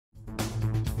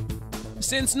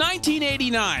Since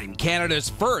 1989, Canada's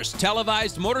first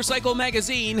televised motorcycle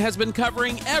magazine has been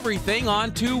covering everything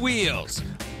on two wheels.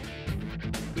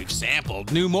 We've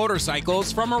sampled new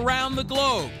motorcycles from around the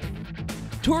globe,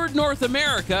 toured North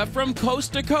America from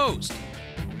coast to coast,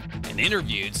 and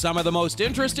interviewed some of the most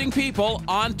interesting people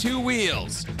on two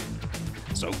wheels.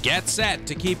 So get set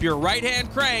to keep your right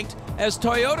hand cranked as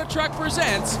Toyota Truck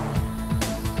presents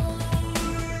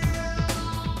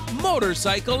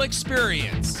Motorcycle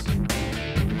Experience.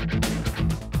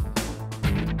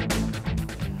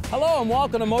 Hello and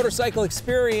welcome to Motorcycle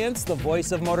Experience, the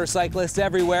voice of motorcyclists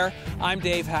everywhere. I'm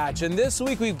Dave Hatch, and this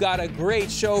week we've got a great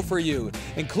show for you,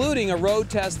 including a road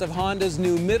test of Honda's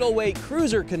new middleweight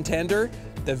cruiser contender,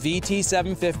 the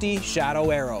VT750 Shadow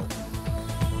Aero.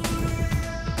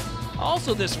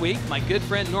 Also this week, my good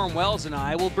friend Norm Wells and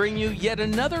I will bring you yet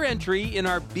another entry in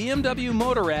our BMW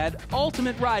Motorrad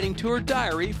Ultimate Riding Tour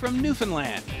Diary from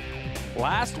Newfoundland.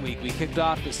 Last week, we kicked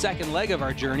off the second leg of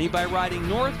our journey by riding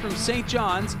north from St.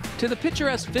 John's to the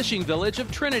picturesque fishing village of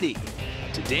Trinity.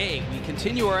 Today, we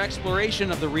continue our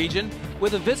exploration of the region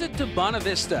with a visit to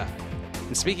Bonavista.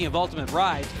 And speaking of Ultimate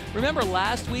Rides, remember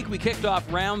last week we kicked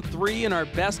off round 3 in our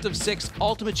Best of 6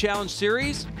 Ultimate Challenge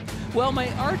series? Well, my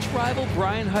arch rival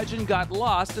Brian Hudgen got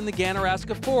lost in the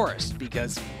Ganaraska Forest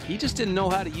because he just didn't know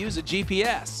how to use a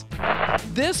GPS.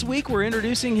 This week, we're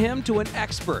introducing him to an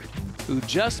expert who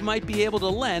just might be able to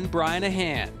lend Brian a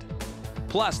hand.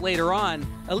 Plus, later on,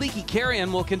 Aliki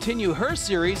Carrion will continue her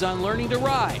series on learning to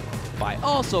ride by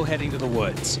also heading to the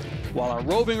woods, while our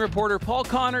roving reporter Paul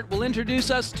Connert will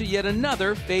introduce us to yet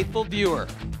another faithful viewer.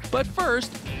 But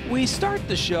first, we start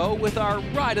the show with our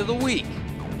Ride of the Week,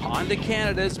 Honda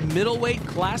Canada's middleweight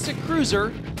classic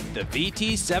cruiser, the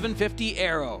VT750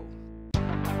 Aero.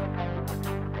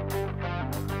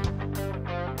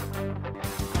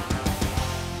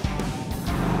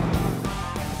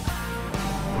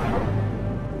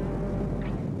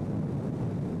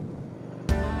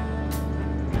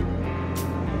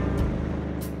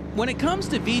 When it comes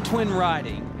to V-twin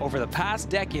riding, over the past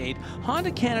decade,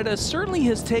 Honda Canada certainly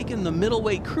has taken the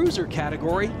middleweight cruiser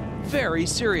category very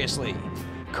seriously.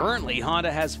 Currently,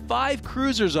 Honda has 5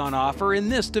 cruisers on offer in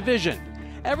this division.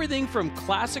 Everything from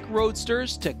classic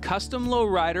roadsters to custom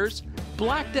lowriders,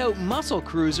 blacked out muscle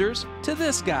cruisers to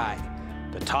this guy.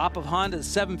 The top of Honda's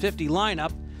 750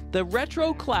 lineup, the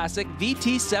retro classic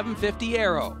VT750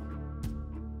 Aero.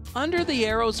 Under the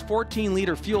Aero's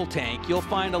 14-liter fuel tank, you'll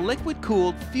find a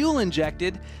liquid-cooled,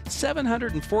 fuel-injected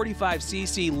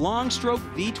 745cc long-stroke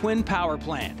V-twin power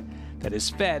plant that is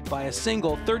fed by a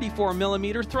single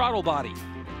 34mm throttle body.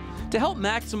 To help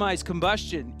maximize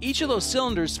combustion, each of those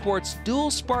cylinders sports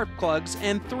dual spark plugs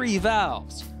and 3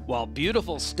 valves, while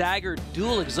beautiful staggered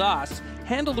dual exhausts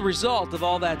handle the result of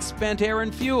all that spent air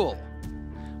and fuel.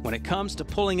 When it comes to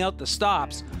pulling out the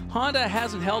stops, Honda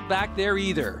hasn't held back there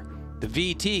either. The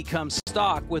VT comes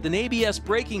stock with an ABS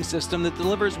braking system that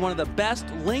delivers one of the best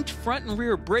linked front and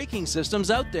rear braking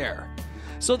systems out there.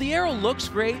 So the Aero looks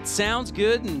great, sounds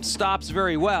good, and stops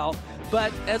very well.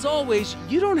 But as always,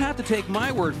 you don't have to take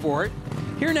my word for it.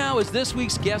 Here now is this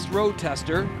week's guest road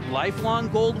tester, lifelong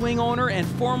Goldwing owner and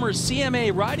former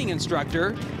CMA riding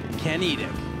instructor, Ken Edick.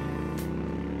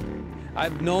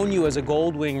 I've known you as a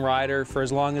Goldwing rider for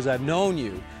as long as I've known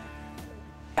you.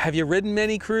 Have you ridden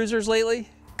many cruisers lately?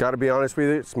 Got to be honest with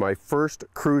you, it's my first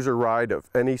cruiser ride of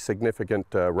any significant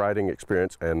riding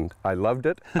experience, and I loved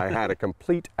it. I had a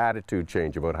complete attitude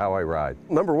change about how I ride.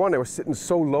 Number one, I was sitting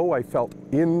so low I felt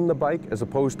in the bike as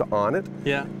opposed to on it.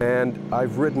 Yeah. And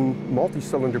I've ridden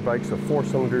multi-cylinder bikes of 4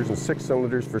 cylinders and 6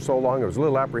 cylinders for so long. I was a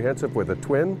little apprehensive with a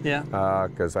twin. Yeah.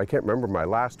 Because I can't remember my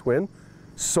last twin.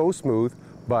 So smooth,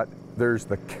 but there's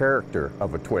the character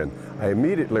of a twin. I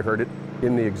immediately heard it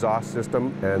in the exhaust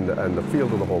system and the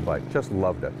feel of the whole bike. Just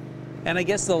loved it. And I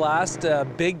guess the last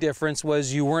big difference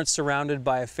was you weren't surrounded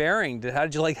by a fairing. How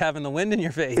did you like having the wind in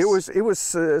your face? It was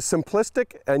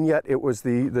simplistic, and yet it was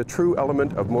the true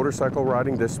element of motorcycle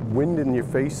riding, this wind in your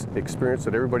face experience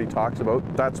that everybody talks about.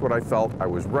 That's what I felt. I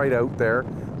was right out there,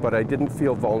 but I didn't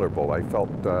feel vulnerable. I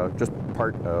felt just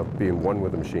part of being one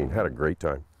with the machine. Had a great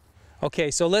time.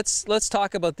 Okay, so let's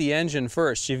talk about the engine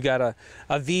first. You've got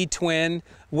a V-twin,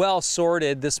 well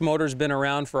sorted. This motor's been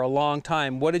around for a long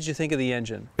time. What did you think of the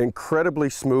engine? Incredibly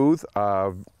smooth,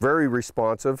 very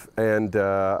responsive, and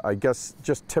I guess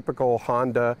just typical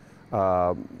Honda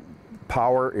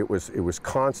power. It was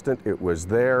constant. It was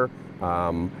there,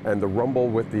 and the rumble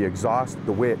with the exhaust,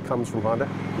 the way it comes from Honda,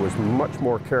 was much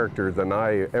more character than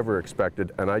I ever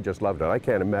expected, and I just loved it. I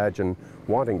can't imagine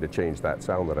wanting to change that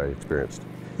sound that I experienced.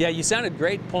 Yeah, you sounded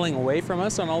great pulling away from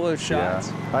us on all those shots.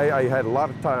 Yeah. I had a lot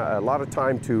of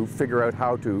time to figure out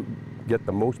how to get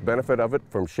the most benefit of it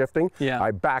from shifting, Yeah.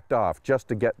 I backed off just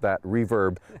to get that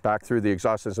reverb back through the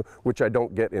exhaust system, which I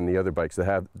don't get in the other bikes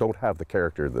that don't have the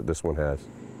character that this one has.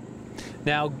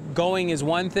 Now, going is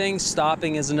one thing,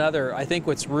 stopping is another. I think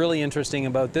what's really interesting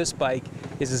about this bike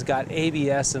is it's got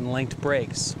ABS and linked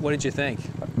brakes. What did you think?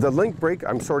 The link brake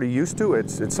I'm sort of used to.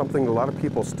 It's something a lot of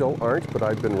people still aren't, but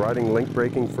I've been riding link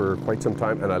braking for quite some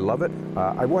time and I love it.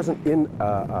 I wasn't in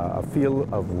a feel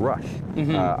of rush.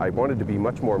 I wanted to be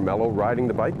much more mellow riding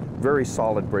the bike. Very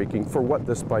solid braking for what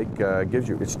this bike gives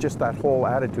you. It's just that whole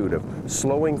attitude of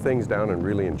slowing things down and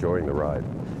really enjoying the ride.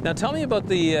 Now tell me about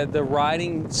the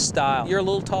riding style. You're a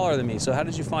little taller than me, so how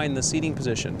did you find the seating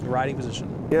position, the riding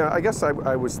position? Yeah, I guess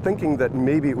I was thinking that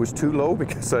maybe it was too low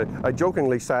because I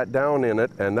jokingly sat down in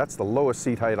it, and that's the lowest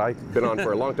seat height I've been on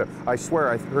for a long time. I swear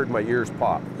I heard my ears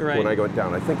pop when I got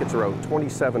down. I think it's around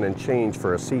 27 and change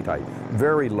for a seat height.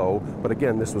 Very low, but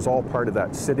again, this was all part of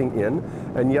that sitting in,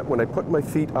 and yet when I put my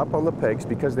feet up on the pegs,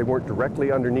 because they weren't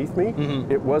directly underneath me,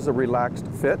 it was a relaxed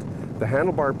fit. The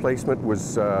handlebar placement was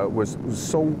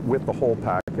so with the whole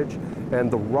package, and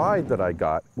the ride that I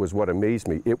got was what amazed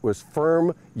me. It was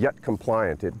firm yet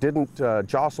compliant. It didn't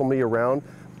jostle me around,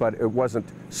 but it wasn't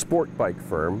sport bike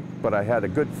firm, but I had a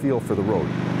good feel for the road.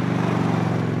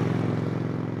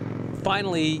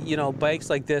 Finally, you know, bikes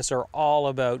like this are all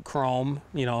about chrome.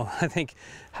 You know, I think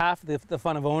half the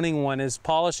fun of owning one is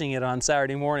polishing it on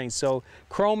Saturday mornings. So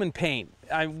chrome and paint.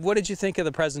 What did you think of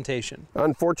the presentation?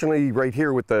 Unfortunately, right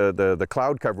here with the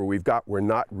cloud cover we've got, we're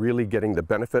not really getting the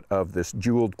benefit of this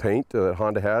jeweled paint that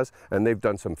Honda has, and they've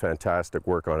done some fantastic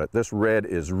work on it. This red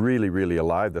is really, really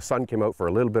alive. The sun came out for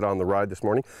a little bit on the ride this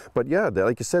morning, but yeah,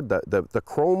 like you said, the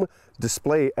chrome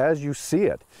display as you see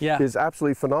it is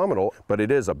absolutely phenomenal, but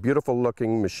it is a beautiful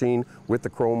looking machine with the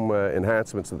chrome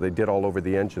enhancements that they did all over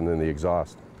the engine and the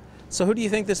exhaust. So who do you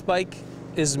think this bike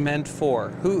is meant for?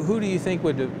 Who do you think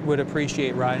would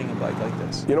appreciate riding a bike like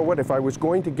this? You know what, if I was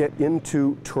going to get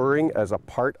into touring as a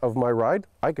part of my ride,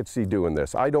 I could see doing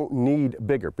this. I don't need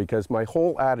bigger because my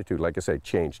whole attitude, like I say,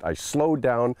 changed. I slowed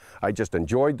down, I just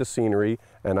enjoyed the scenery,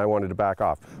 and I wanted to back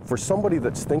off. For somebody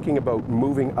that's thinking about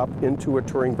moving up into a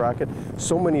touring bracket,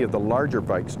 so many of the larger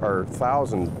bikes are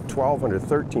 1,000, 1,200,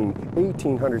 13,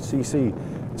 1,800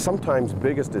 cc. Sometimes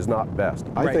biggest is not best.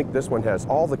 I think this one has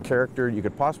all the character you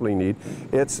could possibly need.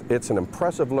 It's an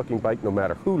impressive looking bike no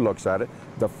matter who looks at it.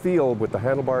 The feel with the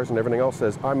handlebars and everything else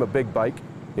says I'm a big bike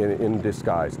in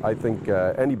disguise. I think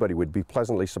anybody would be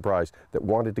pleasantly surprised that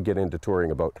wanted to get into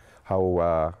touring about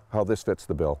how this fits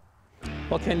the bill.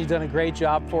 Well, Ken, you've done a great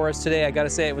job for us today. I got to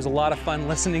say, it was a lot of fun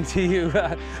listening to you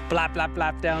blap, blap,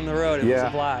 blap down the road. It was a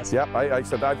blast. Yep, I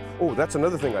said, oh, that's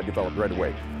another thing I developed right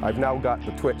away. I've now got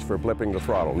the twitch for blipping the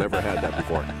throttle. Never had that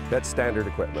before. That's standard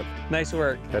equipment. Nice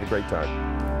work. Had a great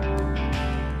time.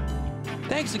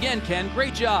 Thanks again, Ken.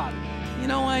 Great job. You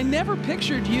know, I never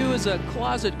pictured you as a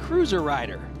closet cruiser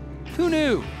rider. Who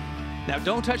knew? Now,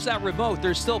 don't touch that remote.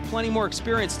 There's still plenty more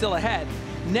experience still ahead.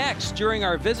 Next, during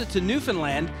our visit to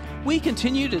Newfoundland, we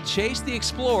continue to chase the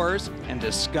explorers and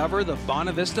discover the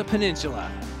Bonavista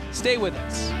Peninsula. Stay with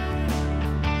us.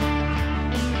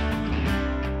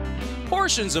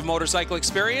 Portions of Motorcycle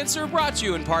Experience are brought to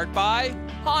you in part by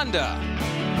Honda,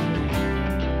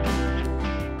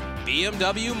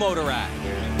 BMW Motorrad,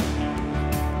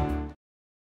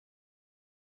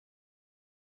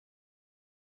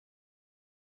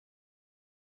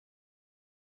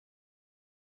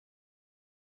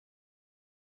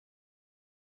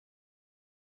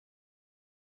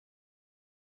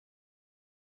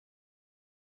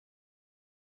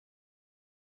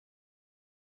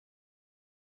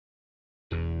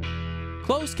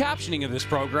 Closed captioning of this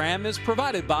program is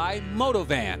provided by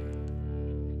Motovan.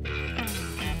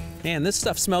 Man, this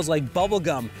stuff smells like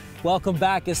bubblegum. Welcome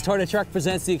back as Toyota Truck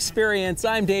presents The Experience.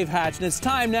 I'm Dave Hatch, and it's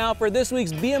time now for this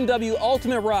week's BMW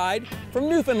Ultimate Ride from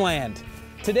Newfoundland.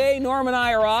 Today, Norm and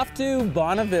I are off to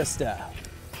Bonavista.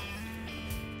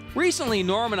 Recently,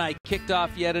 Norm and I kicked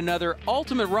off yet another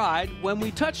Ultimate Ride when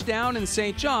we touched down in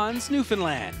St. John's,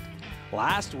 Newfoundland.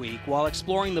 Last week, while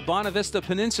exploring the Bonavista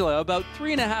Peninsula about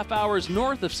 3.5 hours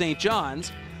north of St.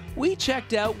 John's, we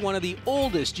checked out one of the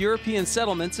oldest European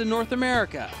settlements in North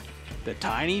America, the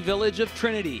tiny village of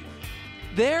Trinity.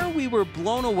 There, we were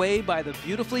blown away by the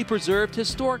beautifully preserved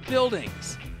historic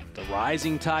buildings, the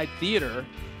Rising Tide Theater,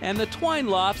 and the Twine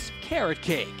Lofts Carrot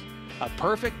Cake, a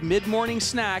perfect mid-morning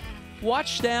snack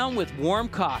washed down with warm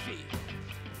coffee.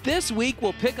 This week,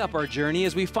 we'll pick up our journey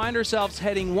as we find ourselves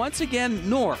heading once again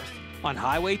north on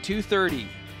Highway 230.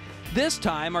 This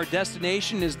time, our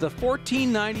destination is the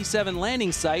 1497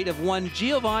 landing site of one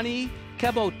Giovanni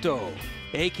Caboto,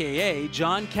 aka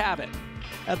John Cabot.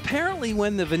 Apparently,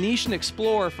 when the Venetian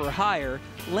explorer for hire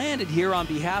landed here on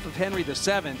behalf of Henry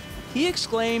VII, he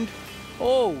exclaimed,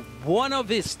 "Oh, buona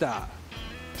vista."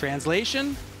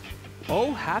 Translation,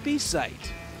 "Oh, happy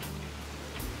sight."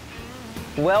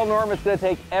 Well, Norm, it's going to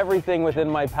take everything within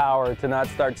my power to not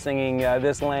start singing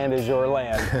This Land Is Your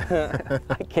Land.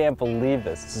 I can't believe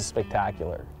this. This is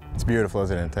spectacular. It's beautiful,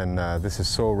 isn't it? And this is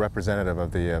so representative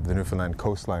of the Newfoundland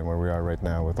coastline where we are right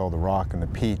now, with all the rock and the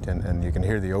peat, and you can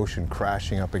hear the ocean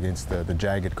crashing up against the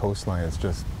jagged coastline. It's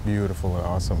just beautiful and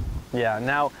awesome. Yeah,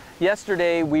 now,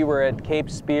 yesterday we were at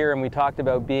Cape Spear and we talked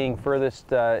about being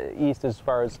furthest east as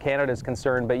far as Canada is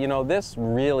concerned, but you know, this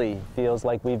really feels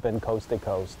like we've been coast to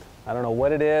coast. I don't know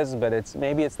what it is, but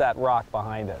maybe it's that rock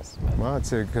behind us. Well,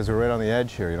 it's because we're right on the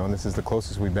edge here, you know, and this is the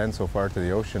closest we've been so far to the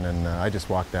ocean, and I just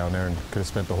walked down there and could have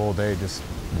spent the whole day just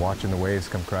watching the waves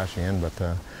come crashing in, but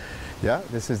yeah,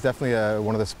 this is definitely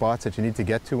one of the spots that you need to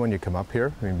get to when you come up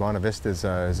here. I mean, Bonavista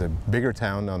is a bigger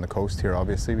town on the coast here,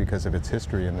 obviously, because of its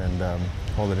history and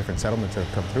all the different settlements that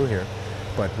have come through here.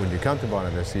 But when you come to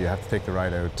Bonavista, you have to take the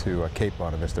ride out to Cape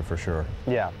Bonavista for sure.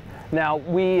 Yeah. Now,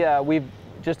 we've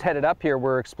just headed up here.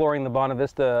 We're exploring the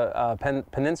Bonavista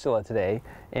Peninsula today,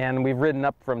 and we've ridden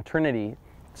up from Trinity.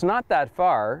 It's not that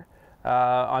far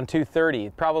on 230,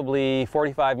 probably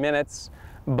 45 minutes.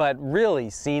 But really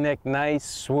scenic,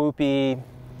 nice, swoopy,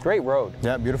 great road.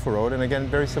 Yeah, beautiful road, and again,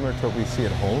 very similar to what we see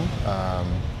at home.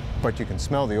 But you can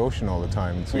smell the ocean all the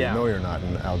time, so yeah. You know you're not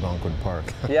in Algonquin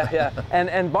Park. Yeah.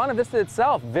 And Bonavista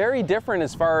itself, very different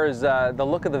as far as the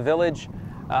look of the village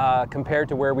compared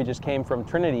to where we just came from,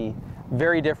 Trinity.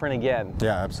 Very different again.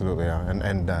 Yeah, absolutely. Yeah.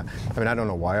 And I mean, I don't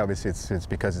know why. Obviously, it's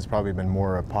because it's probably been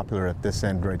more popular at this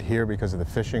end right here because of the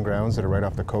fishing grounds that are right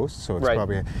off the coast. So it's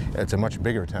right. It's a much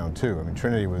bigger town too. I mean,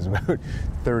 Trinity was about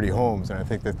 30 homes, and I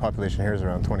think the population here is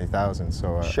around 20,000.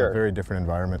 So sure. A very different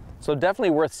environment. So definitely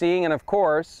worth seeing, and of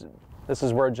course, this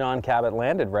is where John Cabot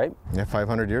landed, right? Yeah,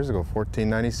 500 years ago,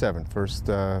 1497,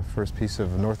 first piece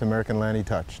of North American land he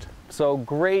touched. So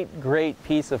great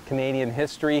piece of Canadian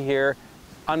history here.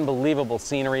 Unbelievable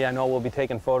scenery. I know we'll be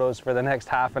taking photos for the next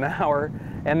half an hour.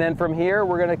 And then from here,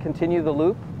 we're going to continue the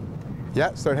loop.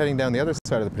 Yeah, start heading down the other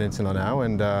side of the peninsula now,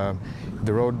 and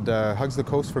the road hugs the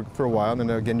coast for a while, and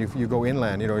then again you go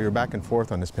inland. You know, you're back and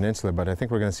forth on this peninsula, but I think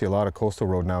we're going to see a lot of coastal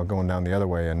road now going down the other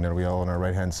way, and it'll be all on our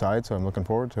right-hand side, so I'm looking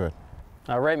forward to it.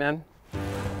 All right, man.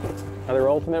 Another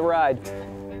ultimate ride.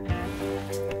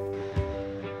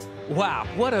 Wow,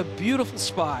 what a beautiful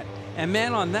spot. And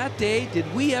man, on that day,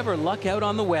 did we ever luck out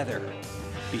on the weather.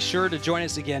 Be sure to join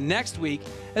us again next week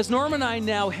as Norm and I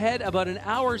now head about an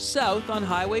hour south on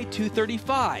Highway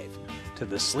 235 to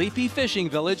the sleepy fishing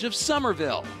village of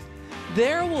Somerville.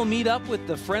 There we'll meet up with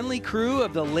the friendly crew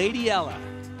of the Lady Ella,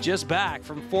 just back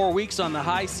from 4 weeks on the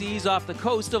high seas off the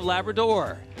coast of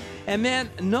Labrador. And man,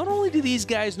 not only do these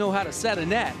guys know how to set a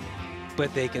net,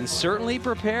 but they can certainly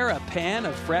prepare a pan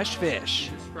of fresh fish.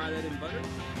 Just fry that in butter.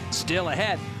 Still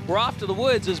ahead, we're off to the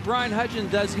woods as Brian Hudgens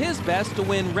does his best to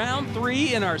win round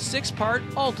 3 in our 6-part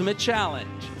Ultimate Challenge,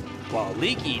 while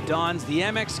Leakey dons the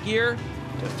MX gear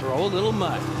to throw a little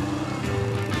mud.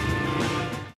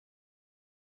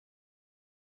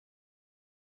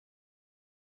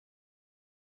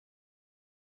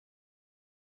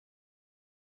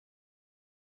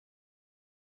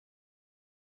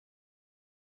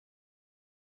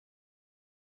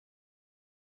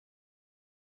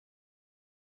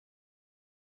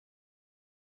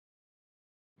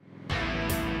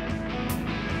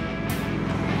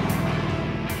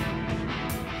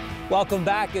 Welcome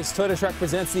back as Toyota Truck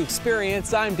presents The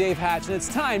Experience. I'm Dave Hatch, and it's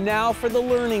time now for the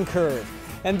learning curve.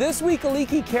 And this week,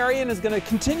 Aliki Carrion is going to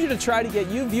continue to try to get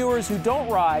you viewers who don't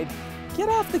ride, get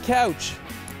off the couch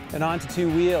and onto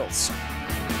 2 wheels.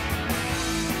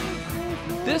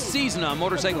 This season on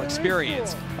Motorcycle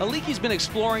Experience, Aliki's been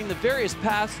exploring the various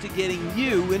paths to getting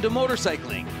you into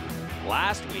motorcycling.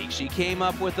 Last week, she came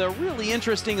up with a really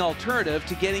interesting alternative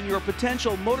to getting your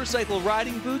potential motorcycle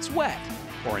riding boots wet,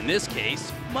 or in this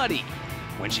case, muddy,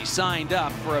 when she signed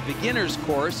up for a beginner's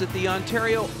course at the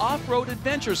Ontario Off-Road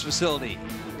Adventures facility.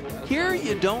 Here,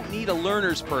 you don't need a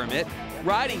learner's permit,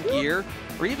 riding gear,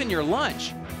 or even your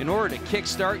lunch in order to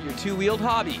kickstart your 2-wheeled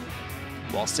hobby.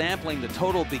 While sampling the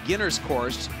Total Beginner's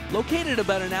course, located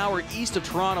about an hour east of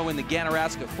Toronto in the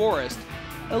Ganaraska Forest,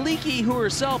 Aliki, who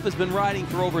herself has been riding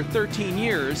for over 13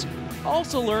 years,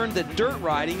 also learned that dirt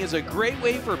riding is a great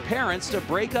way for parents to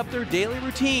break up their daily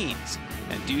routines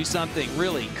and do something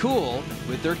really cool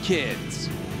with their kids.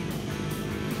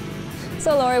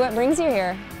 So Lori, what brings you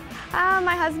here?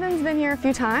 My husband's been here a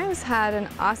few times, had an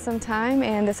awesome time,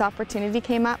 and this opportunity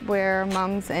came up where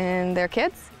moms and their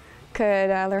kids could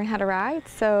learn how to ride,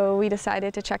 so we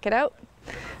decided to check it out.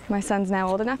 My son's now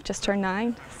old enough, just turned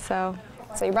 9, so.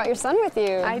 So you brought your son with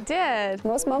you. I did.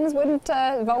 Most moms wouldn't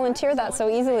volunteer that so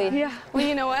easily. Yeah, well,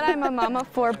 you know what? I'm a mom of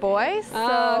 4 boys,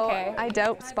 so okay. I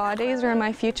doubt spa days are in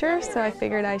my future, so I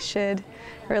figured I should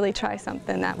really try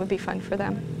something that would be fun for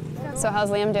them. So how's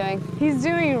Liam doing? He's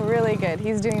doing really good.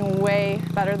 He's doing way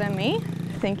better than me.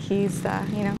 I think he's,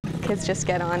 you know, kids just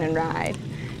get on and ride,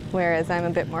 whereas I'm a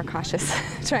bit more cautious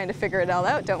trying to figure it all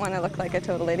out. Don't want to look like a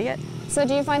total idiot. So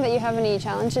do you find that you have any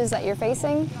challenges that you're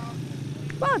facing?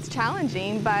 Well, it's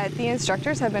challenging, but the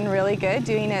instructors have been really good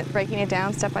doing it, breaking it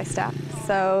down step by step.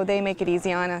 So they make it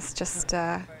easy on us, just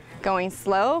going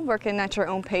slow, working at your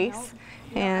own pace,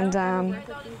 and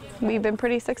we've been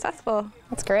pretty successful.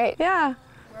 That's great. Yeah.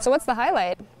 So what's the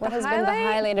highlight? What has been the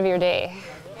highlight of your day?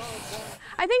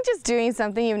 I think just doing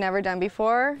something you've never done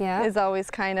before is always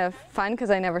kind of fun,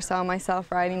 because I never saw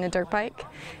myself riding a dirt bike.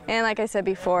 And like I said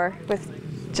before, with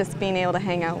just being able to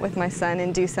hang out with my son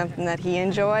and do something that he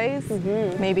enjoys,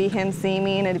 maybe him seeing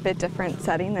me in a bit different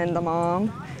setting than the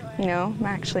mom, you know, I'm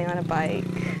actually on a bike.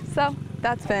 So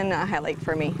that's been a highlight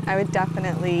for me. I would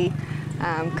definitely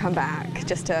come back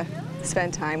just to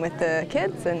spend time with the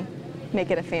kids and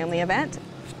make it a family event.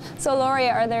 So Laurie,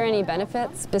 are there any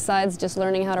benefits besides just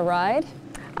learning how to ride?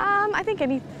 I think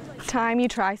any time you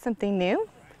try something new,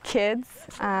 kids,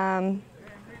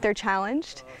 they're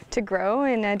challenged to grow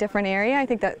in a different area. I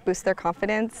think that boosts their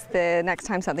confidence. The next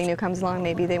time something new comes along,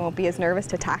 maybe they won't be as nervous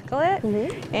to tackle it.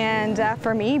 And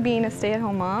for me, being a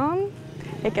stay-at-home mom,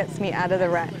 it gets me out of the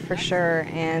rut for sure,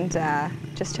 and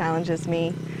just challenges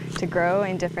me to grow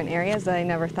in different areas that I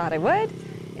never thought I would.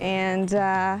 And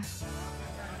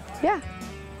yeah,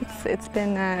 it's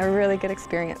been a really good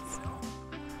experience.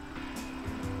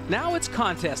 Now it's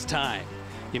contest time.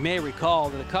 You may recall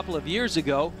that a couple of years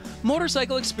ago,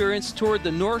 Motorcycle Experience toured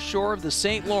the north shore of the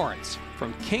St. Lawrence,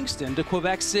 from Kingston to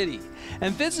Quebec City,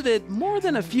 and visited more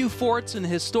than a few forts and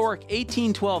historic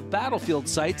 1812 battlefield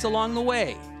sites along the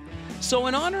way. So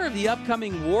in honor of the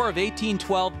upcoming War of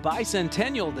 1812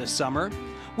 bicentennial this summer,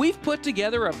 we've put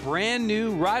together a brand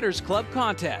new Riders Club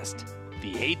contest.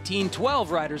 The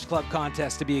 1812 Riders Club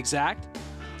contest, to be exact.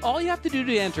 All you have to do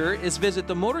to enter is visit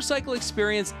the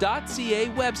motorcycleexperience.ca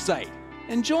website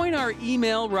and join our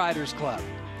email Riders Club.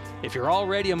 If you're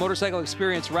already a Motorcycle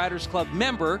Experience Riders Club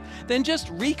member, then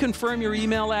just reconfirm your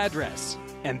email address.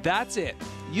 And that's it.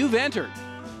 You've entered.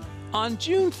 On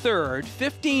June 3rd,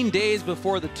 15 days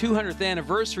before the 200th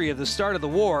anniversary of the start of the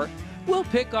war, we'll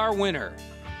pick our winner.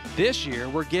 This year,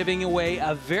 we're giving away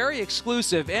a very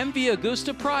exclusive MV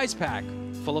Agusta prize pack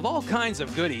full of all kinds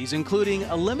of goodies, including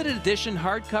a limited edition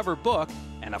hardcover book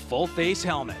and a full-face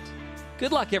helmet.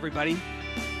 Good luck, everybody.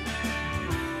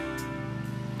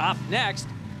 Up next,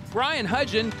 Brian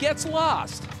Hudgen gets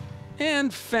lost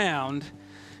and found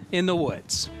in the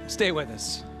woods. Stay with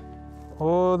us.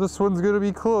 Oh, this one's gonna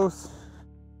be close.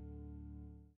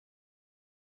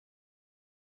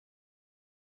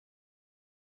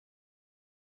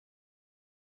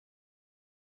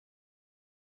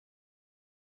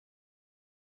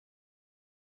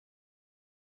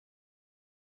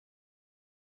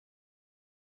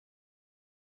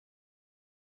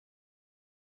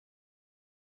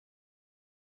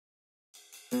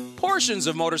 Portions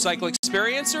of Motorcycle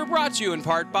Experience are brought to you in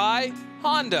part by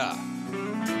Honda,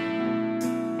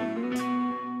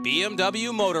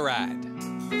 BMW Motorrad.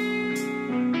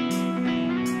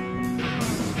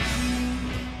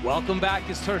 Welcome back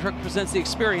as Tour Truck Presents the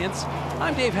Experience.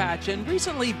 I'm Dave Hatch, and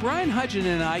recently Brian Hudgen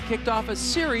and I kicked off a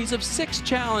series of 6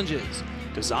 challenges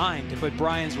designed to put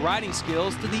Brian's riding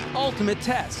skills to the ultimate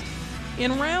test.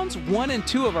 In rounds 1 and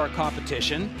 2 of our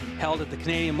competition, held at the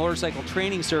Canadian Motorcycle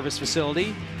Training Service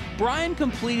facility, Brian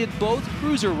completed both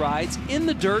cruiser rides in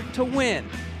the dirt to win.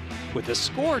 With a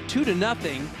score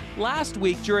 2-0, last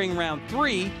week during round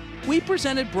 3, we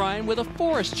presented Brian with a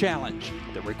forest challenge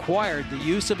that required the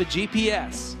use of a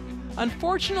GPS.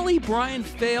 Unfortunately, Brian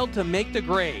failed to make the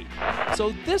grade.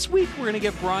 So this week we're going to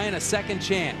give Brian a second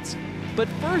chance. But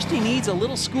first he needs a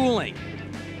little schooling.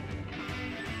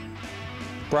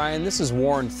 Brian, this is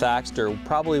Warren Thaxter,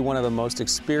 probably one of the most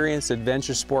experienced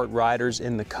adventure sport riders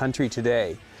in the country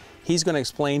today. He's going to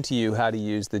explain to you how to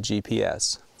use the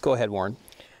GPS. Go ahead, Warren.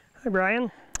 Hi,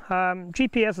 Brian.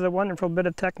 GPS is a wonderful bit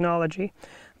of technology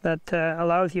that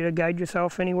allows you to guide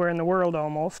yourself anywhere in the world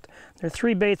almost. There are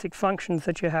 3 basic functions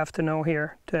that you have to know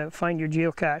here to find your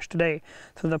geocache today.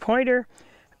 So the pointer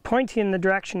points you in the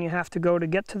direction you have to go to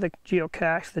get to the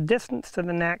geocache, the distance to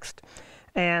the next,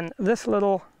 and this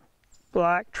little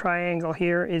black triangle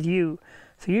here is you.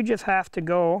 So you just have to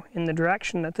go in the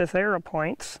direction that this arrow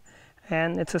points,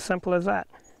 and it's as simple as that.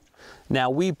 Now,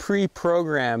 we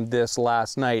pre-programmed this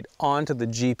last night onto the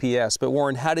GPS, but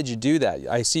Warren, how did you do that?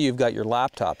 I see you've got your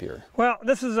laptop here. Well,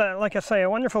 this is, like I say, a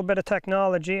wonderful bit of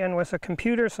technology, and with a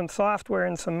computer, some software,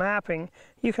 and some mapping,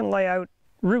 you can lay out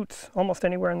routes almost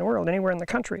anywhere in the world, anywhere in the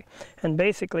country. And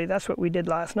basically, that's what we did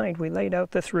last night. We laid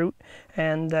out this route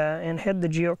and hid the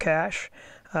geocache.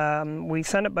 We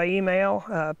send it by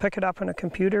email, pick it up on a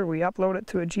computer, we upload it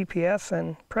to a GPS,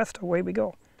 and presto, away we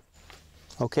go.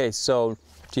 Okay, so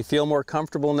do you feel more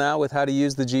comfortable now with how to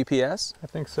use the GPS? I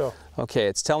think so. Okay,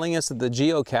 it's telling us that the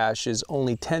geocache is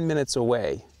only 10 minutes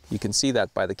away. You can see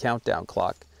that by the countdown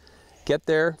clock. Get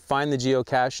there, find the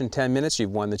geocache in 10 minutes,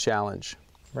 you've won the challenge.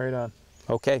 Right on.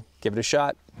 Okay, give it a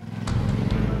shot.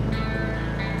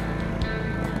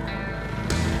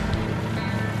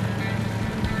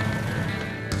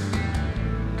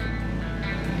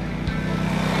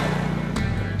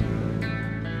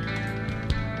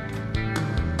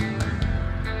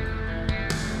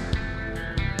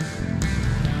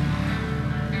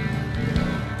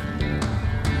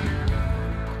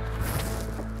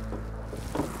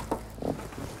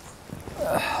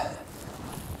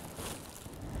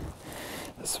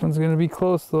 This one's gonna be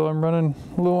close though. I'm running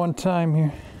low on time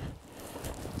here.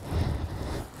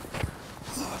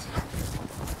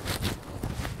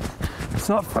 It's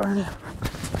not far enough.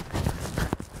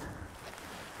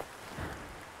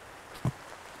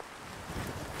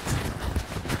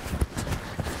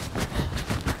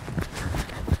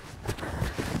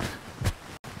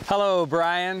 Hello,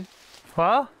 Brian.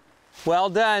 Well, Well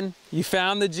done. You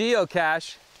found the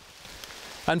geocache.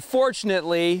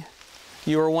 Unfortunately,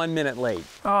 you were 1 minute late.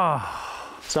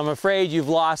 So I'm afraid you've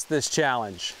lost this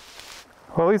challenge.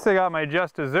 well, at least I got my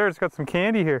just desserts. Got some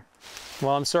candy here.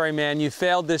 Well, I'm sorry, man, you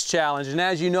failed this challenge. And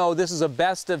as you know, this is a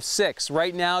best of 6.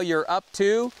 Right now you're up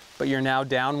 2, but you're now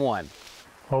down 1.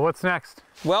 Well, what's next?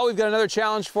 Well, we've got another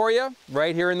challenge for you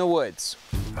right here in the woods.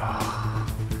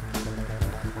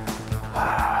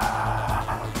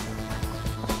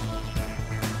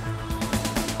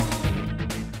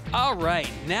 All right,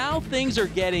 now things are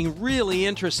getting really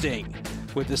interesting.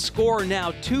 With the score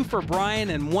now 2 for Brian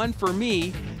and 1 for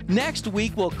me, next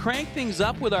week we'll crank things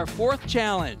up with our 4th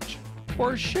challenge.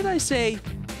 Or should I say,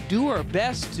 do our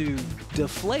best to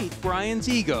deflate Brian's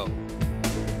ego.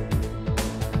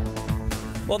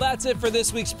 Well, that's it for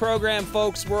this week's program,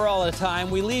 folks. We're all out of time.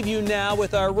 We leave you now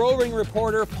with our roving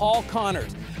reporter, Paul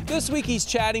Connors. This week he's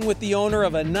chatting with the owner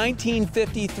of a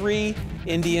 1953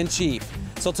 Indian Chief.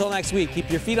 So till next week, keep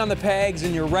your feet on the pegs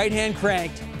and your right hand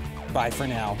cranked. Bye for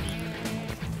now.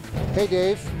 Hey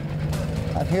Dave,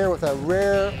 I'm here with a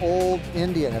rare old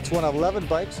Indian. It's one of 11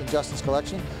 bikes in Justin's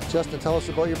collection. Justin, tell us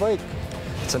about your bike.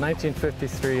 It's a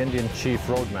 1953 Indian Chief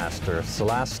Roadmaster. It's the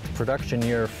last production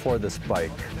year for this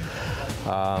bike.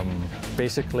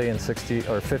 Basically in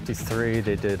 53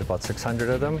 they did about 600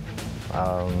 of them.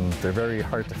 They're very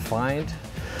hard to find,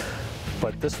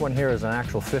 but this one here is an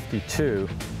actual 52,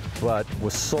 but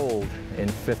was sold in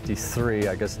 53.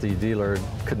 I guess the dealer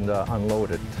couldn't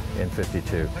unload it in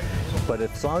 52. But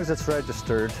as long as it's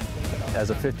registered as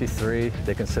a 53,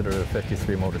 they consider it a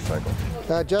 53 motorcycle.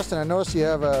 Justin, I noticed you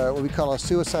have what we call a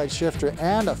suicide shifter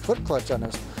and a foot clutch on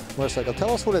this motorcycle.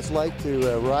 Tell us what it's like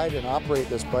to ride and operate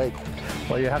this bike.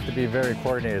 Well, you have to be very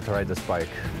coordinated to ride this bike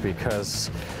because,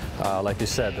 like you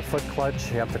said, the foot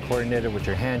clutch, you have to coordinate it with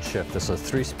your hand shift. This is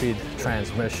a 3-speed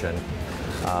transmission,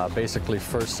 basically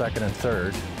first, second, and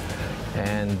third.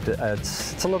 And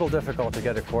it's a little difficult to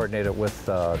get it coordinated with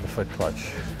the foot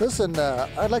clutch. Listen,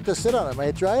 I'd like to sit on it. May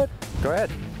I try it? Go ahead.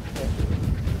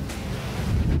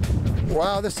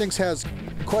 Wow, this thing has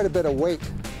quite a bit of weight.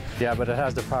 Yeah, but it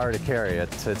has the power to carry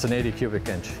it. It's an 80 cubic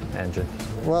inch engine.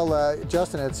 Well,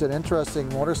 Justin, it's an interesting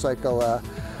motorcycle.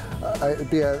 It'd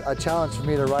be a challenge for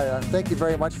me to ride on. Thank you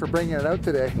very much for bringing it out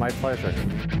today. My pleasure.